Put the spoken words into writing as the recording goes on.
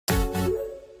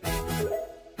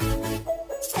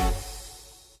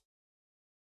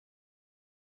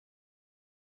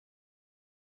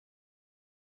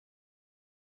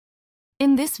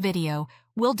In this video,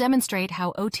 we'll demonstrate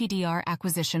how OTDR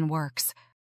acquisition works.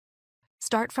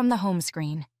 Start from the home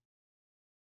screen.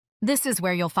 This is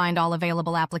where you'll find all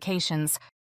available applications.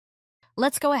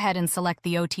 Let's go ahead and select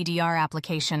the OTDR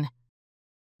application.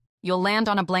 You'll land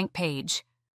on a blank page.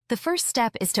 The first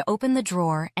step is to open the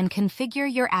drawer and configure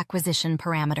your acquisition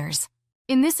parameters.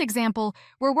 In this example,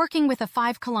 we're working with a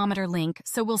 5-kilometer link,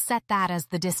 so we'll set that as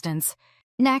the distance.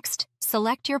 Next,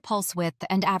 select your pulse width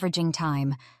and averaging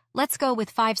time. Let's go with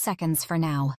 5 seconds for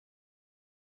now.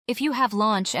 If you have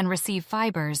launch and receive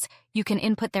fibers, you can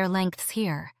input their lengths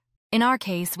here. In our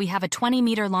case, we have a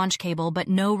 20-meter launch cable but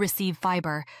no receive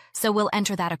fiber, so we'll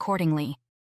enter that accordingly.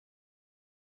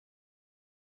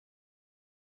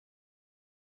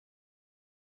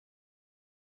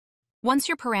 Once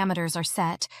your parameters are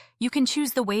set, you can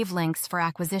choose the wavelengths for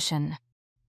acquisition.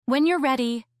 When you're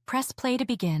ready, press play to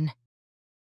begin.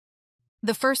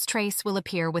 The first trace will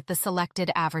appear with the selected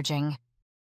averaging.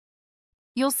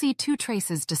 You'll see 2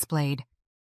 traces displayed.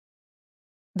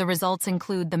 The results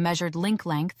include the measured link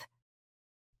length,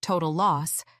 total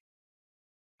loss,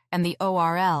 and the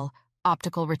ORL,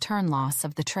 optical return loss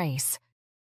of the trace.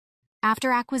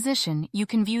 After acquisition, you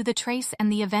can view the trace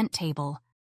and the event table.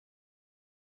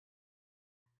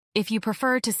 If you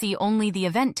prefer to see only the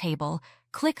event table,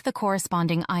 click the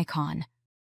corresponding icon.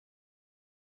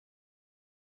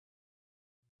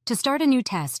 To start a new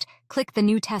test, click the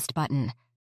New Test button.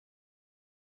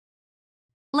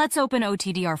 Let's open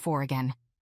OTDR4 again.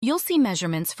 You'll see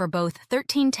measurements for both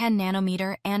 1310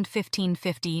 nanometer and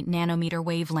 1550 nanometer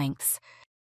wavelengths.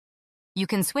 You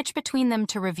can switch between them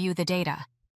to review the data.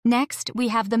 Next, we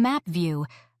have the map view,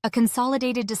 a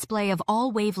consolidated display of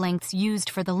all wavelengths used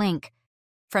for the link.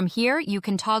 From here, you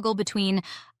can toggle between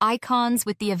icons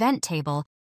with the event table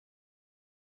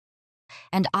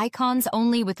and icons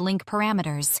only with link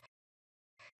parameters.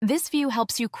 This view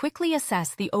helps you quickly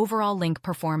assess the overall link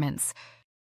performance.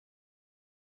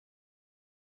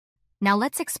 Now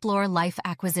let's explore life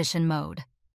acquisition mode.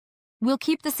 We'll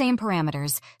keep the same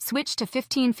parameters, switch to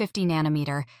 1550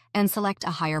 nanometer, and select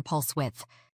a higher pulse width.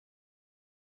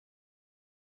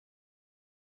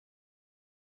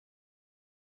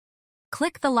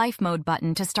 Click the Life Mode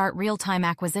button to start real-time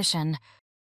acquisition.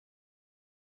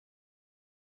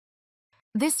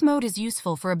 This mode is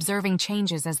useful for observing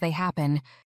changes as they happen.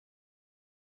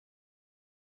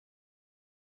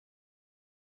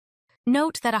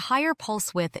 Note that a higher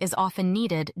pulse width is often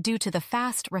needed due to the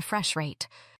fast refresh rate.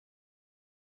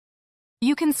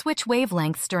 You can switch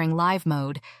wavelengths during live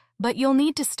mode, but you'll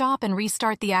need to stop and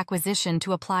restart the acquisition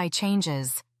to apply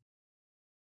changes.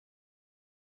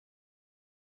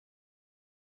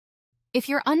 If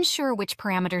you're unsure which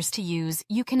parameters to use,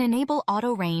 you can enable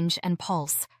auto range and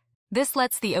pulse. This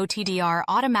lets the OTDR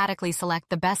automatically select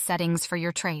the best settings for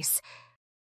your trace.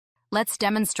 Let's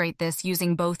demonstrate this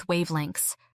using both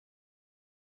wavelengths.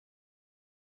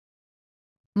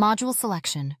 Module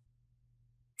selection.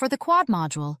 For the quad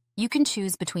module, you can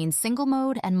choose between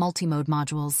Singlemode and Multimode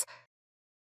modules.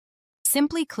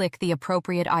 Simply click the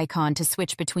appropriate icon to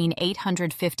switch between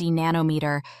 850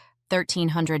 nanometer,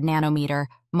 1300 nanometer,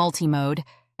 Multimode,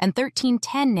 and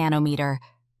 1310 nanometer,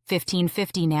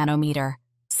 1550 nanometer,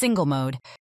 Singlemode.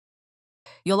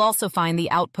 You'll also find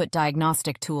the Output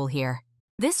Diagnostic tool here.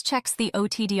 This checks the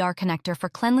OTDR connector for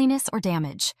cleanliness or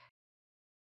damage.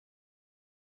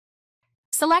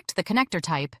 Select the connector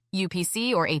type,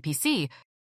 UPC or APC,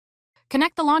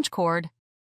 connect the launch cord,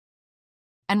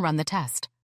 and run the test.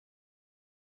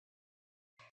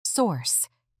 Source.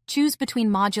 Choose between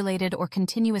modulated or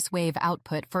continuous wave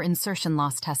output for insertion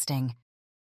loss testing.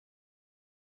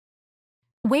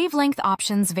 Wavelength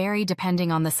options vary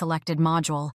depending on the selected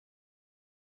module.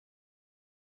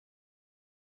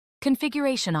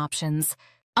 Configuration options.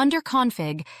 Under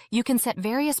Config, you can set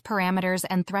various parameters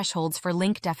and thresholds for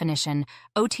link definition,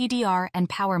 OTDR, and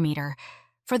power meter.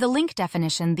 For the link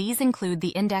definition, these include the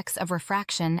index of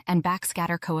refraction and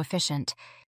backscatter coefficient.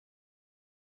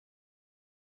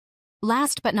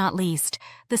 Last but not least,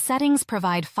 the settings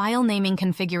provide file naming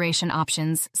configuration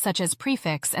options such as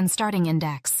prefix and starting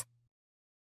index.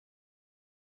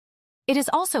 It is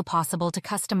also possible to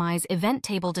customize event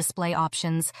table display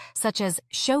options such as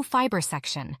Show Fiber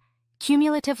Section,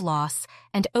 Cumulative Loss,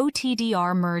 and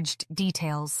OTDR Merged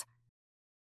Details.